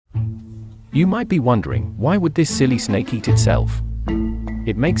You might be wondering, why would this silly snake eat itself?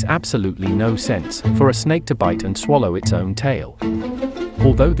 It makes absolutely no sense for a snake to bite and swallow its own tail.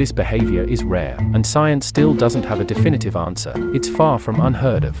 Although this behavior is rare, and science still doesn't have a definitive answer, it's far from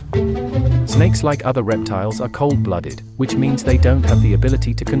unheard of. Snakes, like other reptiles, are cold-blooded, which means they don't have the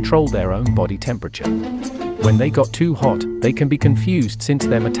ability to control their own body temperature. When they got too hot, they can be confused since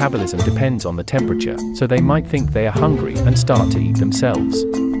their metabolism depends on the temperature, so they might think they are hungry and start to eat themselves.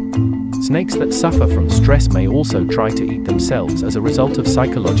 Snakes that suffer from stress may also try to eat themselves as a result of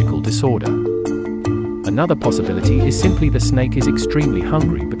psychological disorder. Another possibility is simply the snake is extremely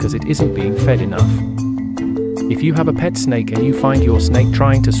hungry because it isn't being fed enough. If you have a pet snake and you find your snake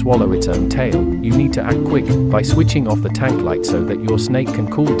trying to swallow its own tail, you need to act quick by switching off the tank light so that your snake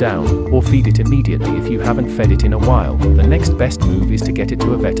can cool down, or feed it immediately if you haven't fed it in a while. The next best move is to get it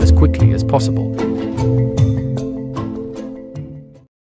to a vet as quickly as possible.